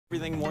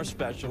Everything more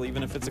special,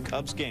 even if it's a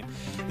Cubs game.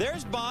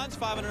 There's Bonds,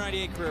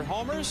 598 career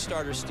homers.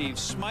 Starter Steve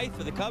Smythe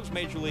for the Cubs,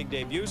 Major League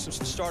debut since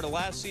the start of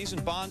last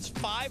season. Bonds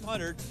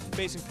 500,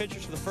 facing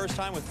pitchers for the first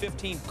time with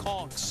 15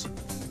 conks.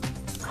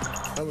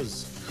 I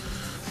was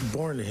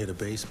born to hit a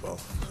baseball.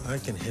 I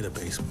can hit a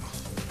baseball.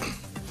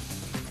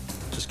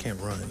 Just can't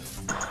run.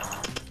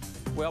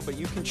 Well, but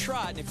you can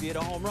try it, and if you hit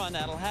a home run,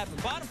 that'll happen.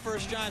 Bottom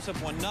first, Giants up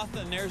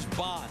 1-0. There's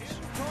Bonds.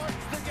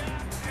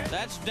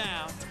 That's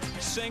down,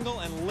 single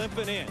and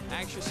limping in.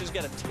 Actually, he's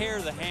got to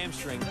tear the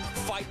hamstring,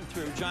 fighting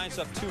through. Giants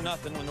up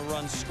 2-0 when the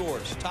run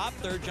scores. Top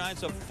third,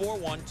 Giants up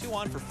 4-1, 2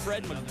 on for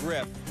Fred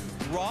McGriff.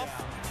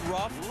 Rough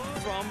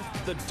from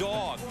the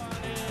dog.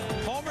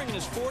 Homering in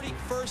his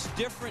 41st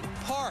different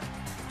park,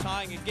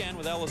 tying again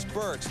with Ellis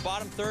Burks.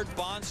 Bottom third,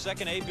 Bonds,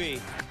 second AB. He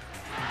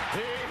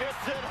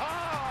hits it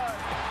hard.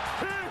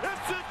 He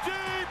hits it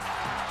deep.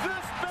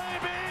 This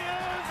baby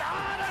is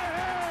out of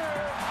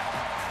here.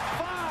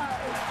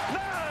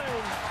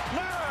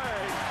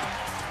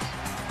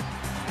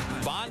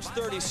 5-9-9. Bonds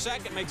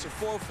 32nd makes a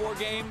 4-4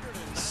 game,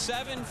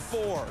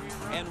 7-4,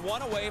 and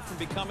one away from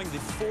becoming the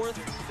fourth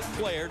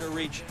player to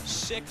reach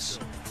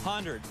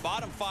 600.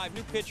 Bottom five,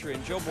 new pitcher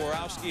in Joe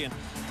Borowski, and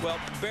well,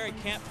 Barry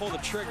can't pull the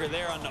trigger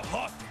there on the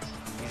hook.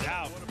 He's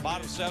out.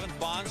 Bottom seventh,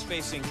 Bonds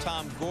facing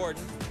Tom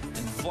Gordon.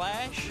 And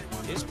Flash,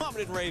 his mama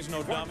didn't raise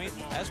no dummy.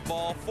 That's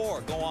ball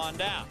four. Go on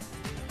down.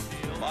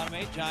 Bottom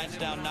eight, Giants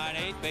down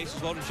 9-8.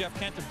 Bases loaded, Jeff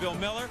Kent to Bill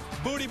Miller.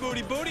 Booty,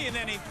 booty, booty, and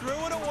then he threw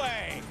it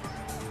away.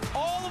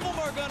 All of them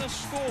are going to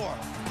score.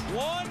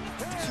 1,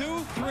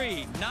 2,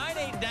 3.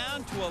 9-8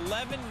 down to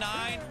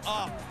 11-9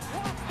 up.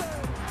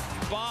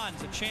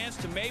 Bonds, a chance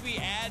to maybe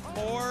add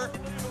more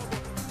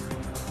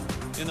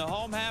in the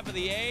home half of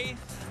the eighth.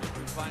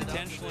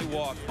 Intentionally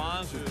walk.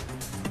 Bonds would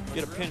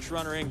get a pinch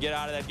runner in, get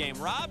out of that game.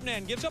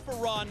 Robnan gives up a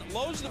run,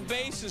 loads the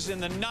bases in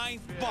the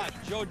ninth, but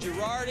Joe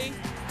Girardi.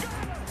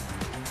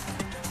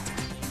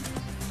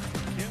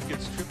 Kim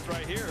gets tripped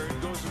right here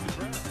and goes to the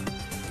ground.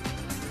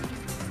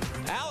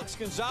 Alex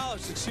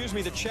Gonzalez,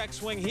 the check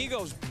swing, he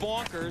goes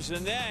bonkers,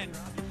 and then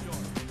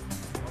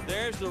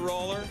there's the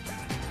roller.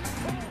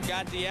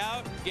 Got the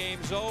out,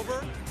 game's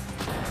over.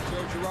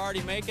 Joe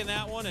Girardi making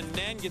that one, and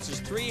then gets his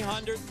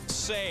 300th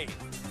save.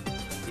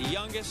 The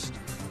youngest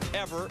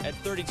ever at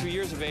 32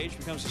 years of age,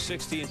 becomes the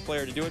 16th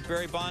player to do it.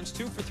 Barry Bonds,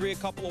 2 for 3, a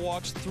couple of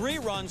walks, 3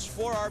 runs,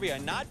 4 RBI.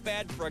 Not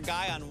bad for a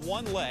guy on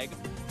one leg.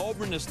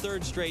 Over in his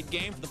third straight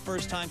game for the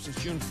first time since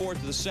June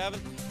 4th to the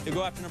 7th. He'll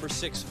go after number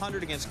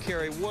 600 against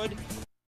Kerry Wood.